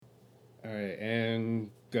All right,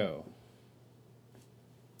 and go.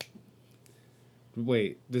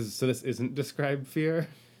 Wait, so this isn't Describe Fear?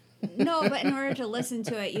 No, but in order to listen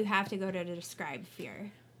to it, you have to go to Describe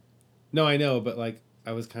Fear. No, I know, but like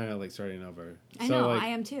I was kind of like starting over. I So know, like, I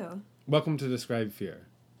am too. welcome to Describe Fear.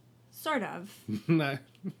 Sort of. Not-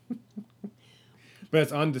 but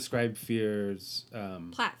it's on Describe Fear's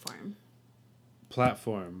platform.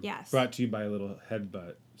 Yes. Brought to you by Little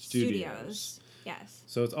Headbutt Studios. Yes.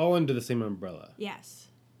 So it's all under the same umbrella. Yes.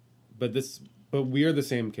 But we're the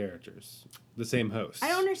same characters, the same hosts. I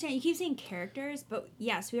don't understand. You keep saying characters, but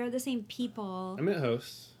yes, we are the same people. I meant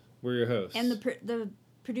hosts. We're your hosts. And the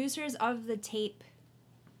producers of the tape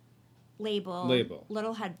label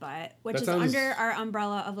Little Headbutt, which is under our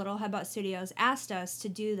umbrella of Little Headbutt Studios, asked us to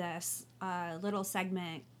do this little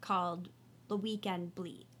segment called The Weekend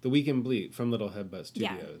Bleat. The Weekend Bleat from Little Headbutt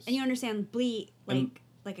Studios. Yeah. And you understand bleat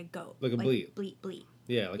like a goat. Like a bleat. Bleat.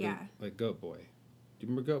 Yeah, like Goat Boy. Do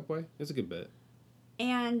you remember Goat Boy? It's a good bit.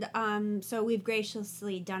 And so we've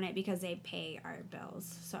graciously done it because they pay our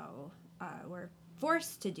bills. So we're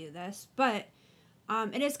forced to do this. But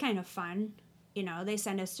it is kind of fun. You know, they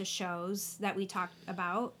send us to shows that we talk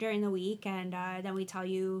about during the week. And then we tell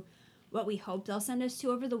you what we hope they'll send us to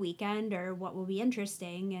over the weekend or what will be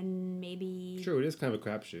interesting. And maybe... True, it is kind of a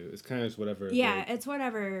crapshoot. It's kind of just whatever. Yeah, it's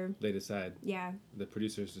whatever they decide. Yeah. The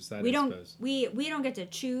producers decide, I suppose. We don't get to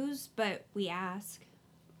choose, but we ask.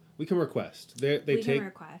 We can request. They can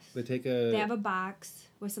request. They have a box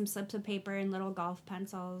with some slips of paper and little golf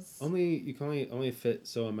pencils. You can only fit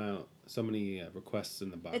so many requests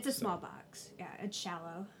in the box. It's a small box. Yeah, it's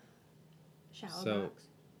shallow. Box.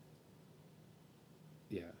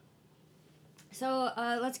 Yeah. So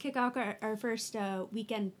let's kick off our first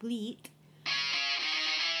weekend bleat.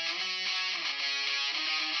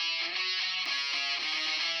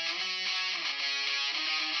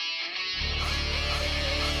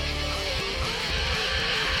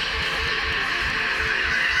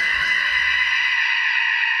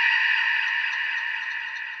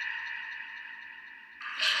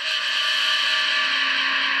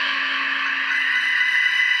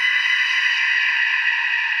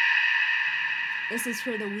 This is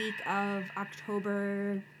for the week of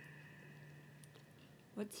October...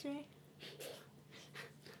 What's today?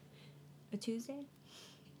 A Tuesday?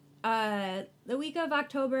 The week of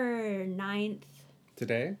October 9th.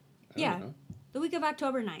 Today? I don't know. The week of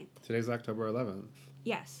October 9th. Today's October 11th.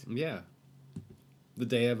 Yes. Yeah. The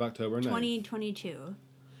day of October 9th. 2022.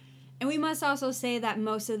 And we must also say that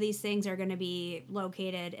most of these things are going to be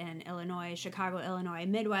located in Illinois, Chicago, Illinois,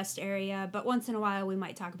 Midwest area. But once in a while, we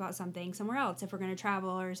might talk about something somewhere else if we're going to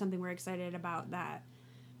travel or something we're excited about that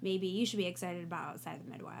maybe you should be excited about outside the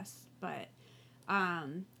Midwest. But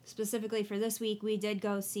specifically for this week, we did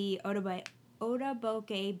go see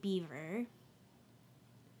Odaboke Beaver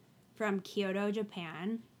from Kyoto,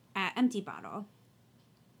 Japan at Empty Bottle.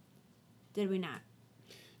 Did we not?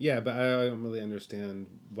 Yeah, but I don't really understand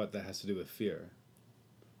what that has to do with fear.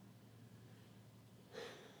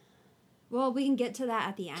 Well, we can get to that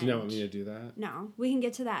at the end. Do you not want me to do that? No, we can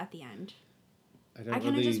get to that at the end. I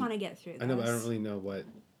kind of just want to get through this. I know, but I don't really know what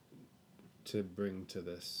to bring to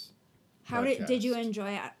this. How did you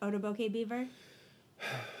enjoy Odaboke Beaver?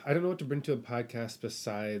 I don't know what to bring to a podcast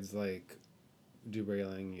besides like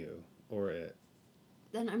derailing you or it.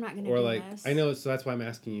 Then I'm not going to do this. I know, so that's why I'm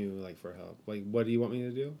asking you like for help. Like, what do you want me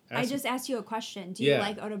to do? I just asked you a question. Do you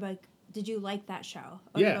like Odaboke? Did you like that show?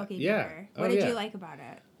 Odaboke Beaver. What did you like about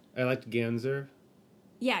it? I liked Ganser.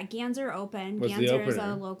 Yeah, Ganser opened. Ganser is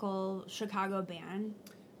a local Chicago band.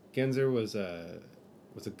 Ganser was a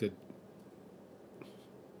good. I'm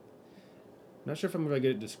not sure if I'm really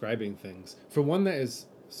good at describing things. For one that is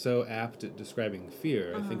so apt at describing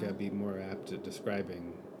fear, I think I'd be more apt at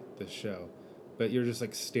describing this show. But you're just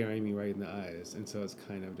like staring me right in the eyes, and so it's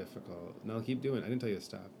kind of difficult. And I'll keep doing it. I didn't tell you to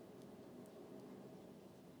stop.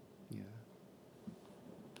 Yeah.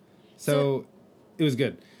 So it was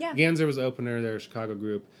good. Yeah. Ganser was opener. They're a Chicago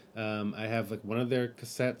group. I have like one of their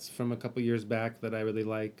cassettes from a couple years back that I really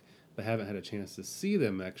like, but haven't had a chance to see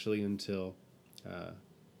them actually until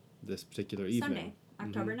this particular evening. Sunday,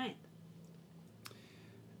 October 9th.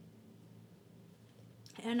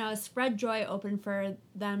 And Spread Joy opened for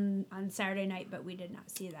them on Saturday night, but we did not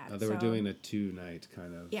see that. They were doing a 2-night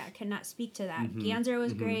kind of. Yeah, cannot speak to that. Ganser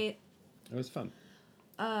was great. It was fun.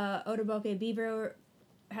 Odaboke Beaver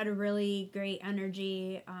had a really great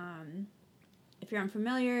energy. If you're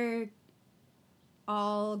unfamiliar,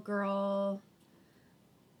 all-girl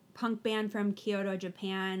punk band from Kyoto,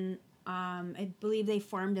 Japan. I believe they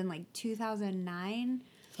formed in like 2009.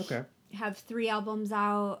 Okay. Have 3 albums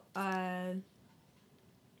out.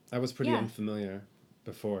 I was pretty Yeah. unfamiliar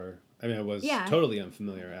before. I mean, I was Yeah. totally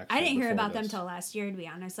unfamiliar, actually. I didn't hear before about them this. till last year, to be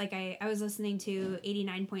honest. Like, I was listening to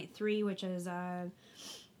 89.3, which is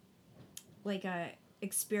like a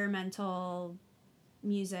experimental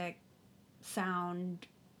music sound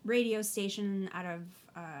radio station out of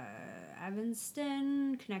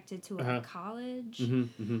Evanston, connected to a college.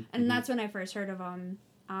 And that's when I first heard of them.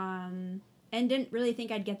 And didn't really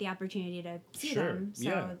think I'd get the opportunity to see them.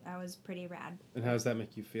 So that was pretty rad. And how does that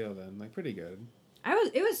make you feel then? Like, pretty good. I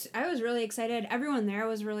was really excited. Everyone there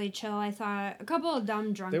was really chill. I thought a couple of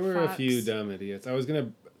dumb drunk. There were fucks. a few dumb idiots. I was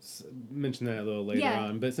gonna mention that a little later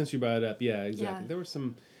on, but since you brought it up, yeah, exactly. Yeah.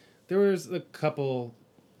 There was a couple.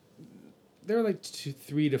 There were like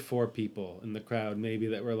 3 to 4 people in the crowd, maybe,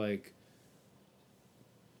 that were like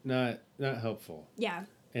not helpful. Yeah.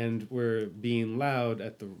 And were being loud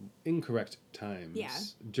at the incorrect times. Yeah.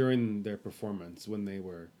 During their performance when they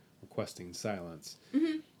were requesting silence.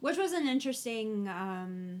 Mm-hmm. Which was an interesting.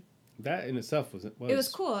 That in itself was. It was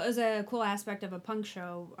cool. It was a cool aspect of a punk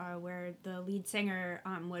show where the lead singer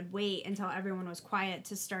would wait until everyone was quiet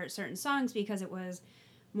to start certain songs because it was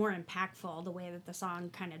more impactful the way that the song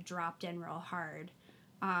kind of dropped in real hard.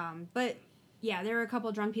 But yeah, there were a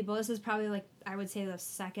couple drunk people. This is probably like, I would say, the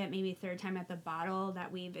second, maybe third time at the Bottle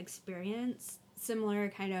that we've experienced similar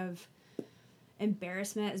kind of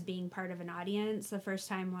embarrassment as being part of an audience. The first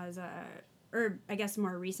time was or I guess the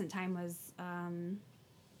more recent time was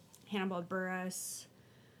Hannibal Buress.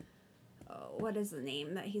 Oh, what is the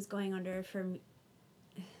name that he's going under for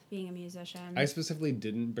being a musician? I specifically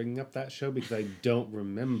didn't bring up that show because I don't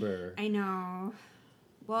remember. I know.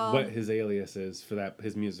 Well, what his alias is for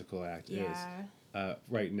his musical act is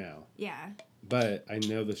right now. Yeah. But I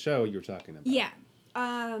know the show you're talking about. Yeah.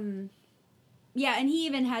 Yeah, and he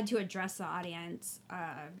even had to address the audience,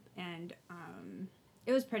 and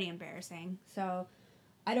it was pretty embarrassing. So,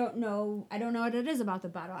 I don't know what it is about the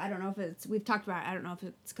Bottle. I don't know if it's, we've talked about it, I don't know if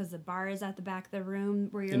it's because the bar is at the back of the room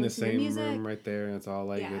where you're listening to music. In the same room right there, and it's all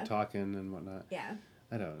like you're talking and whatnot. Yeah.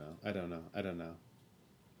 I don't know.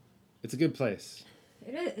 It's a good place.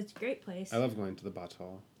 It is. It's a great place. I love going to the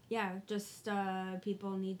Bottle. Yeah, just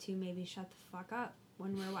people need to maybe shut the fuck up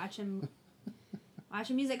when we're watching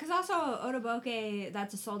music. Because also, Otoboke,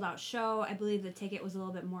 that's a sold-out show. I believe the ticket was a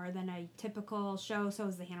little bit more than a typical show. So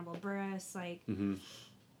was the Hannibal Buress. Like,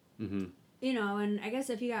 you know, and I guess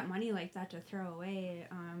if you got money like that to throw away,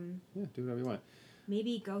 yeah, do whatever you want.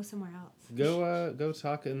 Maybe go somewhere else. Go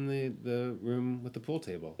talk in the room with the pool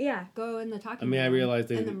table. Yeah, go in the talking room. I realized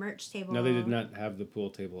and the merch table. No, they did not have the pool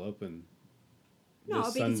table open. No,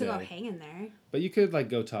 but you can still go hang in there. But you could like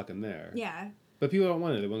go talk in there. Yeah. But people don't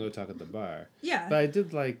want it. They want to go talk at the bar. Yeah. But I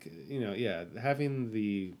did like, having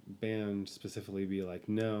the band specifically be like,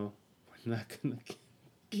 no, we're not going to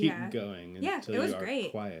keep going until you are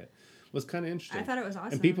quiet. Was kind of interesting. I thought it was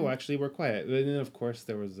awesome. And people actually were quiet. And then, of course,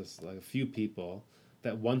 there was this like a few people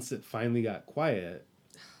that once it finally got quiet,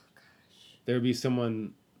 there would be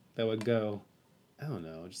someone that would go, I don't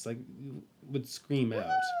know, just like would scream out.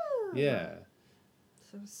 Yeah.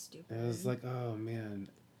 So stupid. And I was like, oh man,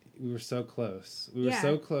 we were so close. We were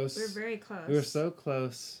so close. We were very close. We were so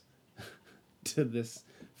close to this,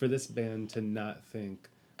 for this band to not think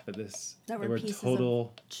that they were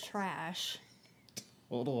total trash.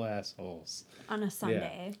 Total assholes. On a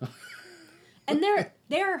Sunday. Yeah. And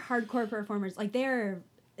they're hardcore performers. Like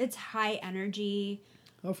it's high energy.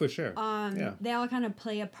 Oh, for sure. They all kind of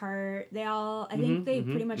play a part. I think they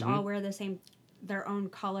pretty much all wear their own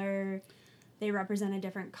color. They represent a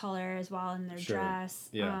different color as well in their dress.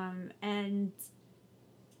 Yeah. And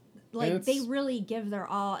like they really give their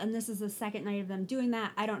all. And this is the second night of them doing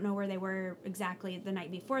that. I don't know where they were exactly the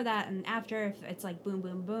night before that and after, if it's like boom,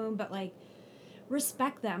 boom, boom. But like,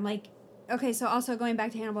 respect them. Like, okay, so also going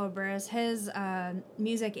back to Hannibal Buress, his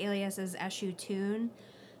music alias is Eshu Tune.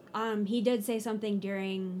 He did say something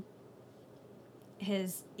during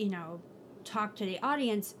his, talk to the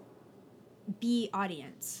audience. Be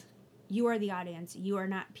audience. You are the audience. You are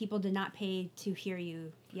not. People did not pay to hear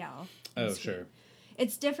you yell. Oh, sure.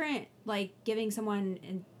 It's different, like giving someone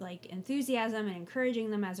enthusiasm and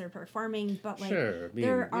encouraging them as they're performing. But like,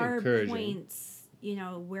 there are points,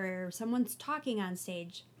 where someone's talking on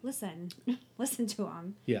stage. Listen to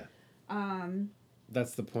them. Yeah.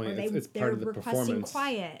 That's the point. It's part of the performance. They're requesting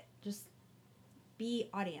quiet. Just be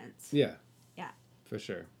audience. Yeah. Yeah. For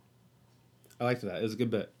sure. I liked that. It was a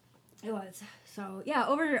good bit. It was. So, yeah,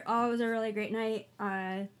 overall, it was a really great night.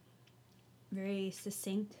 Very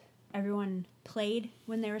succinct. Everyone played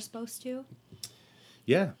when they were supposed to.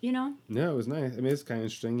 Yeah. No, it was nice. I mean, it's kind of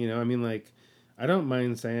interesting, I mean, like, I don't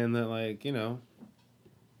mind saying that, like,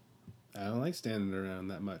 I don't like standing around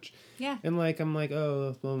that much. Yeah. And like I'm like,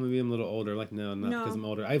 oh, well, maybe I'm a little older. Like, no, not because I'm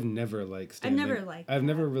older. I've never liked standing. I've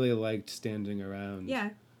never really liked standing around. Yeah.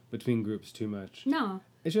 Between groups too much. No.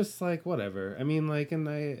 It's just like whatever. I mean, like, and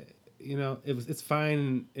it's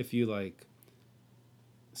fine if you like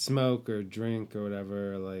smoke or drink or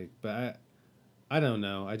whatever. Like, but I don't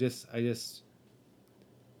know. I just.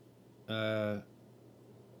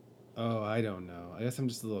 Oh, I don't know. I guess I'm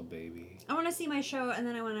just a little baby. I want to see my show and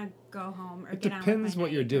then I want to go home or it get on with my depends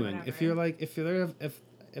what you're doing. If you're like, if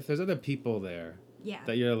there's other people there. Yeah.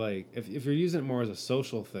 That you're like, if you're using it more as a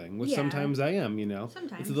social thing, which sometimes I am,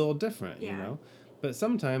 Sometimes. it's a little different, But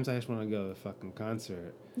sometimes I just want to go to the fucking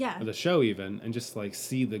concert. Yeah. Or the show even, and just like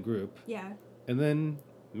see the group. Yeah. And then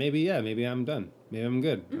maybe I'm done. Maybe I'm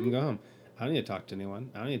good. I'm gonna go home. I don't need to talk to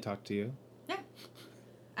anyone. I don't need to talk to you. Yeah.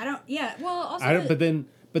 I don't. Yeah. Well, also. I don't.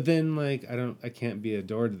 But then, like, I can't be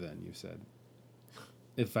adored. Then you said,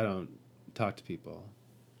 if I don't talk to people,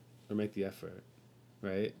 or make the effort,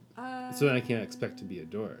 right? So then I can't expect to be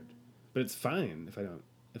adored. But it's fine if I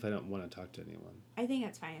don't want to talk to anyone. I think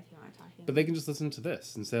it's fine if you want to talk to anyone. But they can just listen to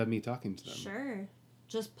this instead of me talking to them. Sure.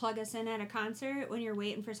 Just plug us in at a concert when you're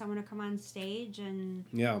waiting for someone to come on stage, and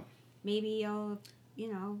maybe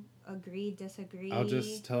you'll, agree, disagree. I'll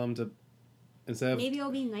just tell them to. Maybe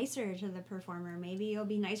you'll be nicer to the performer. Maybe you'll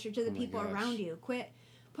be nicer to the people around you. Quit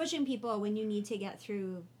pushing people when you need to get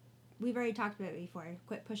through. We've already talked about it before.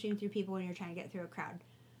 Quit pushing through people when you're trying to get through a crowd.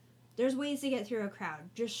 There's ways to get through a crowd.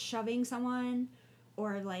 Just shoving someone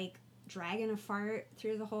or, like, dragging a fart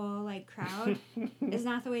through the whole, like, crowd is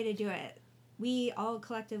not the way to do it. We all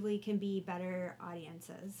collectively can be better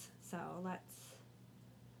audiences. So let's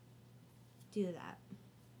do that.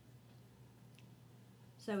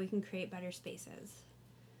 So we can create better spaces.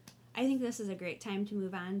 I think this is a great time to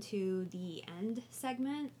move on to the end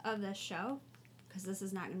segment of the show, because this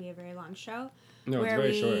is not going to be a very long show. No, it's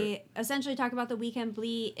very short. We essentially talk about the Weekend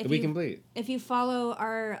Bleat. Weekend Bleat. If you follow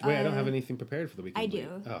our... Wait, I don't have anything prepared for the Weekend Bleat. I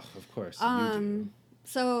do. Oh, of course. You do.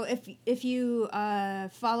 So if you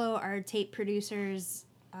follow our tape producers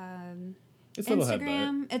it's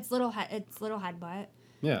Instagram, it's Little Headbutt.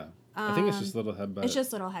 Yeah. I think it's just Little Headbutt. It's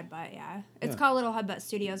just Little Headbutt, yeah. It's called Little Headbutt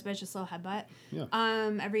Studios, but it's just Little Headbutt. Yeah.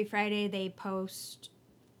 Every Friday they post,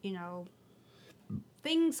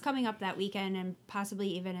 things coming up that weekend and possibly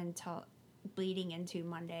even until bleeding into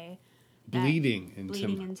Monday. Bleeding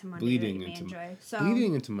into Monday. Bleeding that you may enjoy. So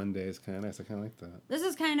bleeding into Monday is kind of nice. I kind of like that. This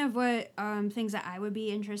is kind of what things that I would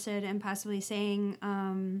be interested in possibly saying.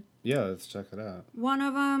 Yeah, let's check it out. One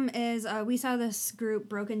of them is we saw this group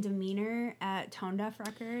Broken Demeanor at Tone Deaf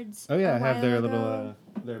Records. Oh yeah, I have their little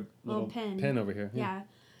pin over here. Yeah.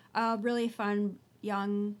 Really fun,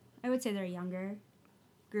 young. I would say they're a younger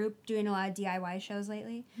group doing a lot of DIY shows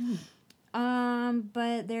lately.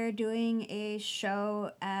 But they're doing a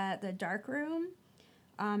show at the Dark Room.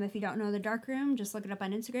 If you don't know the Dark Room, just look it up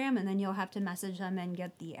on Instagram, and then you'll have to message them and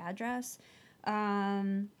get the address.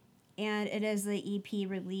 And it is the EP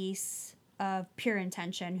release of Pure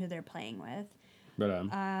Intention, who they're playing with.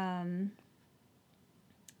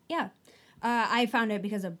 Yeah. I found it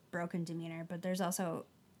because of Broken Demeanor, but there's also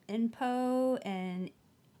Inpo and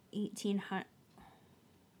 1800s.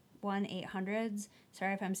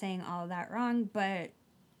 Sorry if I'm saying all of that wrong, but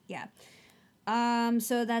yeah.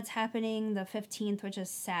 So that's happening the 15th, which is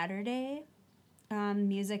Saturday.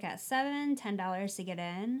 Music at 7, $10 to get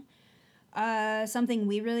in. Something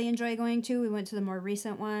we really enjoy going to, we went to the more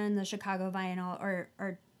recent one, the Chicago Vinyl, or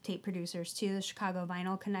tape producers too, the Chicago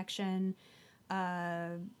Vinyl Connection.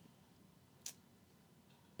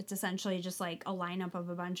 It's essentially just like a lineup of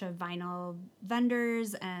a bunch of vinyl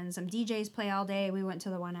vendors and some DJs play all day. We went to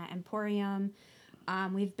the one at Emporium.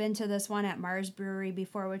 We've been to this one at Mars Brewery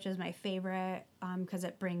before, which is my favorite because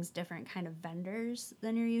it brings different kind of vendors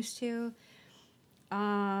than you're used to.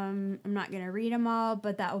 I'm not going to read them all,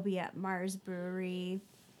 but that will be at Mars Brewery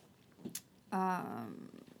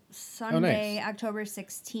Sunday, nice. October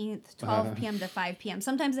 16th, 12 p.m. to 5 p.m.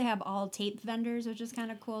 Sometimes they have all tape vendors, which is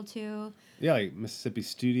kind of cool too. Yeah, like Mississippi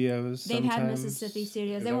Studios. They've had Mississippi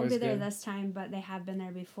Studios. They won't be there good. this time, but they have been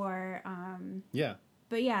there before. Yeah.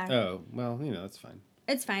 But yeah. Oh, well, that's fine.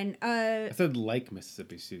 It's fine. I said like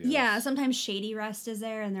Mississippi Studios. Yeah, sometimes Shady Rest is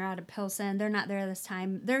there, and they're out of Pilsen. They're not there this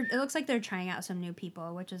time. It looks like they're trying out some new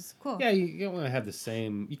people, which is cool. Yeah, you don't want to have the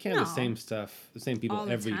same... You can't have the same stuff, the same people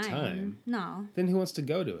every time. No. Then who wants to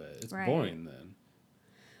go to it? It's boring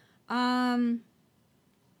then.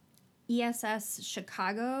 ESS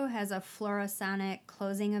Chicago has a Fluorosonic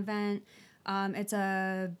closing event. It's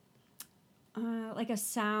a... like a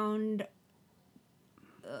sound...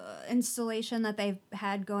 installation that they've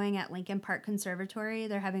had going at Lincoln Park Conservatory.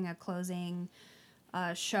 They're having a closing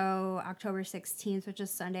show October 16th, which is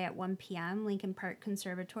Sunday at 1 p.m. Lincoln Park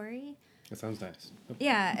Conservatory. That sounds nice.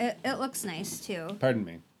 Yeah, it looks nice too. Pardon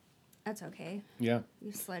me. That's okay. Yeah.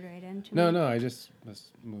 You slid right into No, me. no, I just was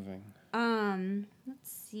moving.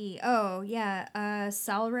 Let's see. Oh, yeah.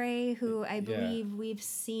 Salray, who I believe we've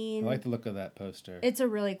seen. I like the look of that poster. It's a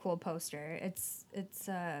really cool poster.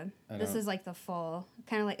 This is like the full,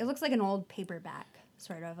 kind of like, it looks like an old paperback,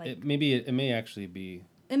 sort of like. It may actually be.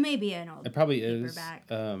 It may be an old It probably paperback.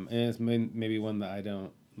 is. And it's maybe one that I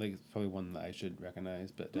don't, like, it's probably one that I should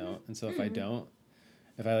recognize, but don't. And so if I don't,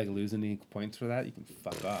 if I, like, lose any points for that, you can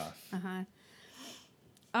fuck off.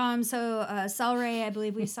 So Salray, I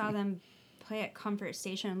believe we saw them play at Comfort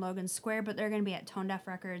Station in Logan Square, but they're going to be at Tone Deaf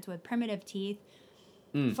Records with Primitive Teeth.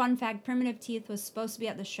 Fun fact, Primitive Teeth was supposed to be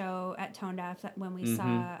at the show at Tone Deaf when we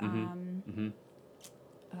saw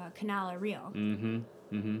Canala Real.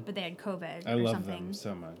 But they had COVID I or love something. them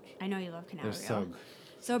so much. I know you love Canala They're Real. so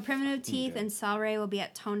So Primitive Teeth and Salray will be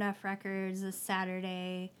at Tone Deaf Records this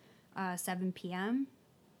Saturday, 7 p.m.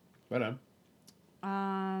 Right on.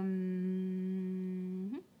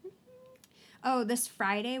 This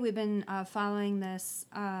Friday we've been following this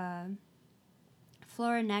Flora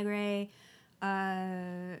Negre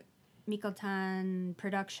Mikoltan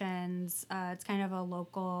Productions. It's kind of a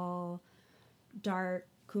local dark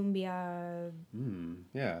cumbia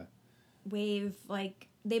Yeah. wave. Like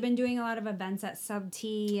they've been doing a lot of events at Sub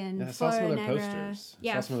T and Yeah, I saw some Flora of their Negra. posters.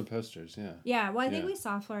 Yeah, I saw some of the posters, yeah. yeah. Well, I think Yeah. we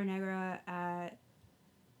saw Flora Negra at.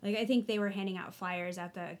 Like, I think they were handing out flyers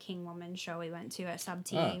at the King Woman show we went to at Sub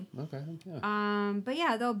T. Ah, okay, yeah. But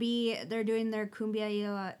yeah, they're doing their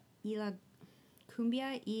Cumbia y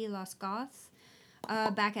Los Goths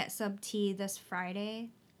back at Sub T this Friday.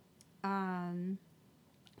 $5.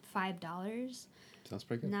 Sounds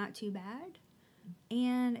pretty good. Not too bad.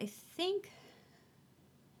 And I think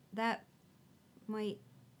that might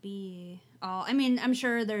be all. I mean, I'm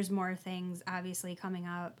sure there's more things obviously coming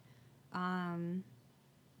up.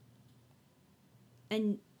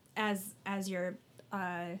 And as your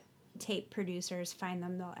tape producers find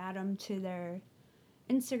them, they'll add them to their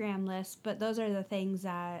Instagram list. But those are the things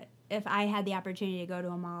that if I had the opportunity to go to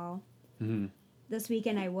a mall this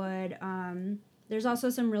weekend, I would. There's also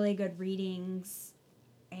some really good readings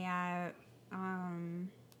at I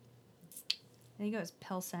think it was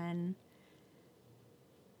Pilsen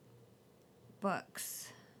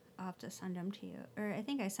Books. I'll have to send them to you. Or I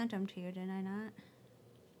think I sent them to you, did I not?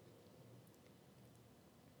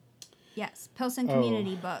 Yes, Pilsen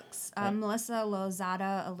Community Books. Melissa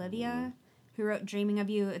Lozada Olivia, who wrote Dreaming of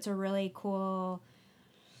You. It's a really cool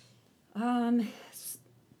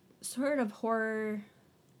sort of horror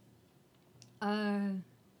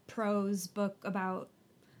prose book about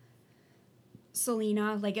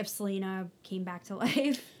Selena, like if Selena came back to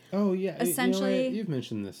life. Oh, yeah. Essentially. You've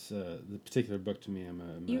mentioned this, the particular book to me.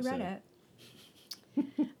 You read it.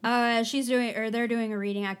 They're doing a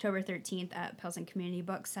reading October 13th at Pilsen Community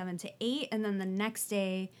Books 7 to 8, and then the next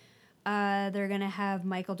day they're gonna have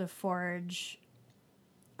Michael DeForge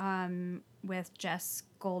with Jess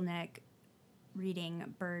Skolnick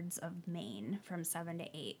reading Birds of Maine from 7 to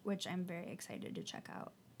 8, which I'm very excited to check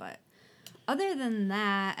out. But other than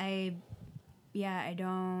that, I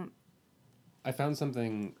don't. I found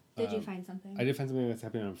something. Did you find something? I did find something that's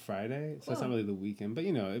happening on Friday, so it's not really the weekend, but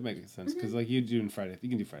it makes sense because like you do on Friday, you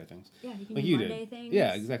can do Friday things. Yeah, you can like do Monday things.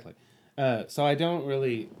 Yeah, exactly. So I don't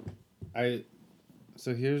really,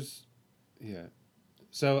 So here's, yeah.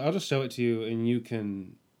 So I'll just show it to you, and you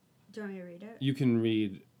can. Do you want me to read it? You can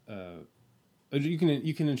read.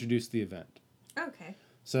 You can introduce the event. Okay.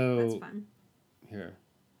 So. That's fun. Here.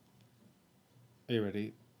 Are you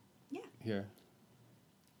ready? Yeah. Here.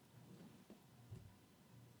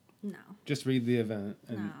 No. Just read the event.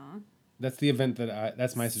 And No. That's the event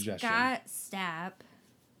that's my suggestion. Scott Stapp.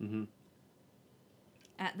 Mm-hmm.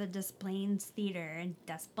 At the Des Plaines Theater in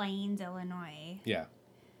Des Plaines, Illinois. Yeah.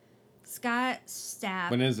 Scott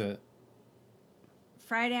Stapp. When is it?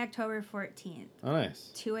 Friday, October 14th. Oh,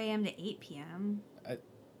 nice. 2 a.m. to 8 p.m.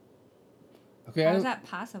 Okay. How is that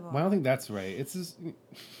possible? Well, I don't think that's right. It's just.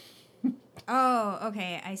 Oh,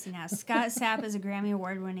 okay. I see now. Scott Stapp is a Grammy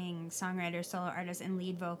Award-winning songwriter, solo artist, and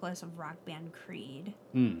lead vocalist of rock band Creed.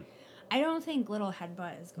 I don't think Little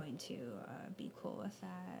Headbutt is going to be cool with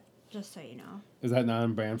that. Just so you know. Is that not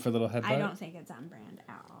on brand for Little Headbutt? I don't think it's on brand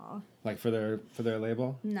at all. Like for their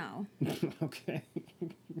label? No. Okay.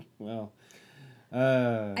 Well.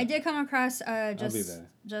 I did come across I'll be there.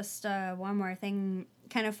 just one more thing,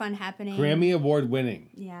 kind of fun happening. Grammy Award winning.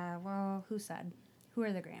 Yeah. Well, who said? Who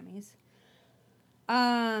are the Grammys?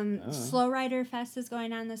 Slow Rider Fest is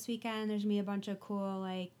going on this weekend. There's gonna be a bunch of cool,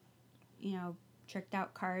 like, tricked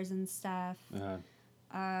out cars and stuff.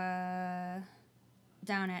 Down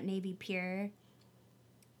at Navy Pier.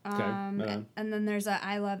 And then there's a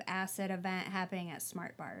I Love Acid event happening at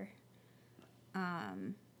Smart Bar.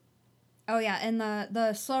 Oh yeah, and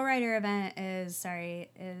the Slow Rider event is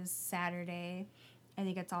Saturday. I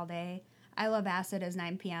think it's all day. I Love Acid is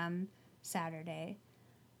 9 p.m. Saturday.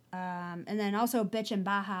 And then also Bitch and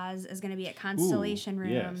Bajas is going to be at Constellation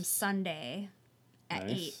Room Sunday at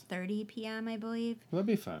 8:30 p.m. I believe. That'd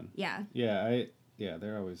be fun. Yeah. Yeah,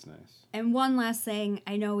 they're always nice. And one last thing,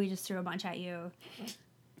 I know we just threw a bunch at you.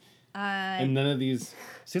 And none of these.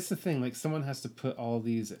 See, that's the thing. Like, someone has to put all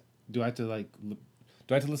these. Do I have to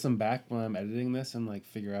listen back when I'm editing this and like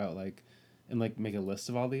figure out and make a list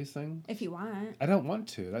of all these things? If you want. I don't want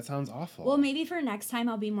to. That sounds awful. Well, maybe for next time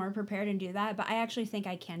I'll be more prepared and do that, but I actually think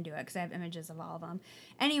I can do it because I have images of all of them.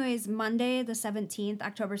 Anyways, Monday the 17th,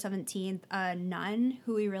 October 17th, Nun,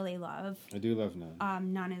 who we really love. I do love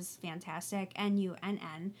Nun. Nun is fantastic.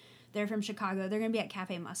 N-U-N-N. They're from Chicago. They're going to be at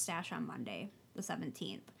Cafe Mustache on Monday the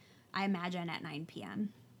 17th. I imagine at 9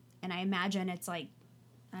 p.m. And I imagine it's like,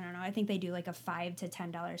 I don't know, I think they do like a $5 to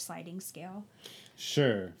 $10 sliding scale.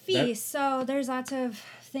 Sure. Feast. So there's lots of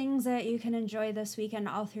things that you can enjoy this weekend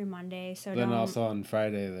all through Monday. So then also on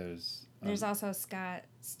Friday there's also Scott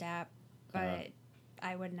Stapp, but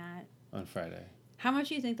I would not. On Friday. How much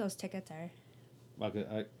do you think those tickets are? I'll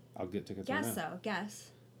get tickets. Guess right now. though.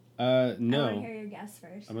 Guess. No. I want to hear your guess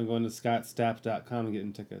first. I'm going to scottstapp.com and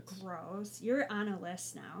getting tickets. Gross. You're on a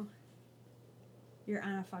list now. You're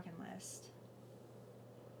on a fucking list.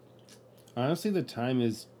 Honestly, the time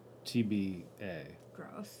is TBA.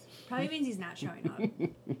 Gross. Probably means he's not showing up.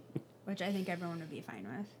 Which I think everyone would be fine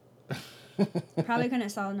with. Probably couldn't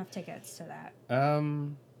sell enough tickets to that.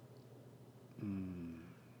 Do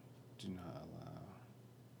not allow.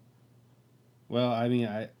 Well, I mean,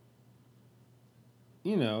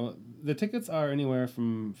 the tickets are anywhere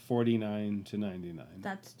from $49 to $99.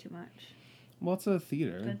 That's too much. Well, it's a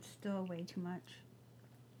theater. That's still way too much.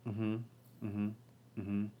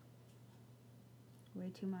 Way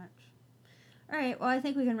too much. All right, well, I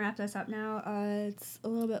think we can wrap this up now. It's a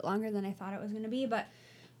little bit longer than I thought it was going to be, but...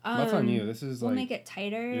 that's on you. This is we'll make it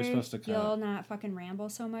tighter. You're supposed to cut. You'll not fucking ramble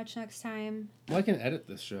so much next time. Well, I can edit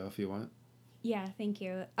this show if you want. Yeah, thank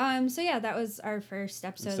you. So yeah, that was our first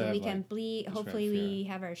episode of Weekend Bleat. Hopefully we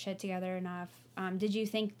have our shit together enough. Did you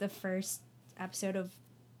think the first episode of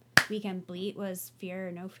Weekend Bleat was fear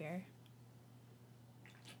or no fear?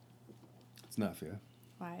 It's not fear.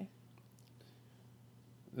 Why?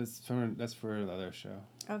 That's for the other show.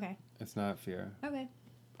 Okay. It's not fear. Okay.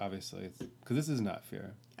 Obviously, it's because this is not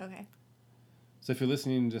fear. Okay. So if you're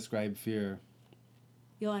listening to describe fear,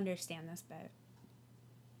 you'll understand this bit.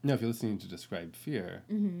 No, if you're listening to describe fear.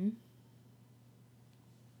 Mm-hmm.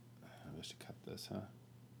 I should cut this, huh?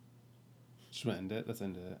 Should we end it? Let's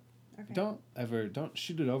end it. Okay. Don't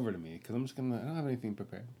shoot it over to me because I don't have anything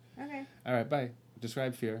prepared. Okay. All right, bye.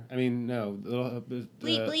 Describe fear. I mean, no. Bleat,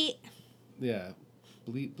 bleat. Yeah.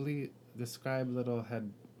 Bleat, bleat. Describe little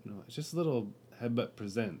head. No, it's just little headbutt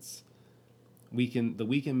presents. The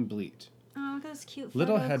weekend bleat. Oh, that's cute.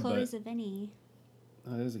 Little photo headbutt. Chloe Zavini.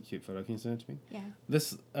 Oh, that is a cute photo. Can you send it to me? Yeah.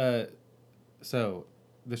 This, so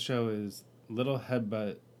the show is Little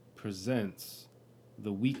Headbutt presents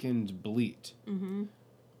The Weekend Bleat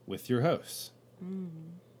with your hosts.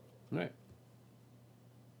 Right.